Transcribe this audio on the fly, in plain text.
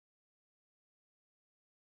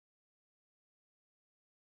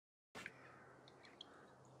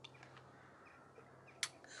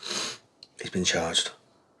been charged.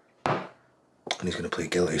 And he's going to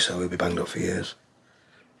plead guilty, so he'll be banged up for years.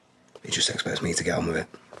 He just expects me to get on with it.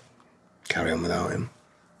 Carry on without him.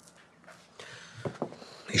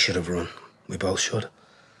 He should have run. We both should.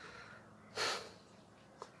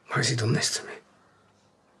 Why has he done this to me?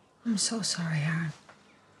 I'm so sorry, Aaron.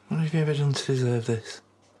 What have you ever done to deserve this?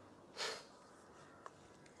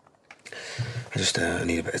 I just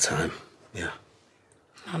need a bit of time, yeah.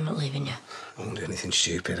 I'm not leaving you. I won't do anything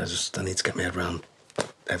stupid. I need to get my head around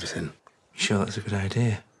everything. You sure that's a good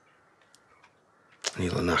idea? And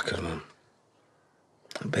you look knackered, man.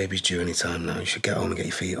 That baby's due any time now. You should get home and get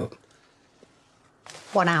your feet up.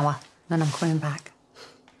 1 hour, then I'm coming back.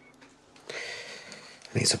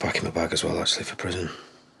 I need to pack in my bag as well, actually, for prison.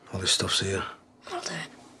 All this stuff's here. I'll do it.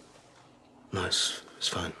 No, it's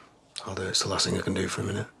fine. I'll do it. It's the last thing I can do for a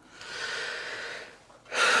minute.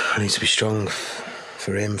 I need to be strong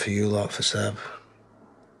for him, for you lot, for Seb.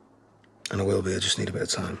 And I will be. I just need a bit of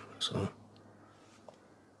time, so.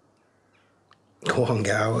 Go on,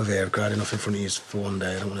 get out of here. I've cried enough in front of you for one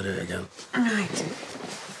day. I don't want to do it again. All right.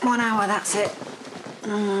 1 hour, that's it.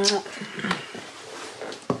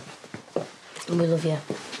 We love you.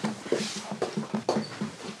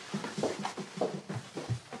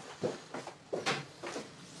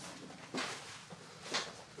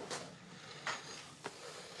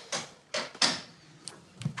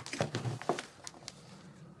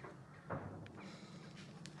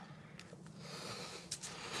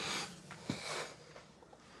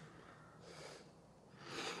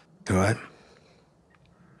 All right?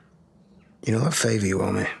 You know that favour you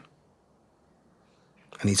owe me?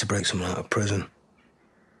 I need to break someone out of prison.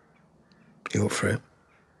 You up for it?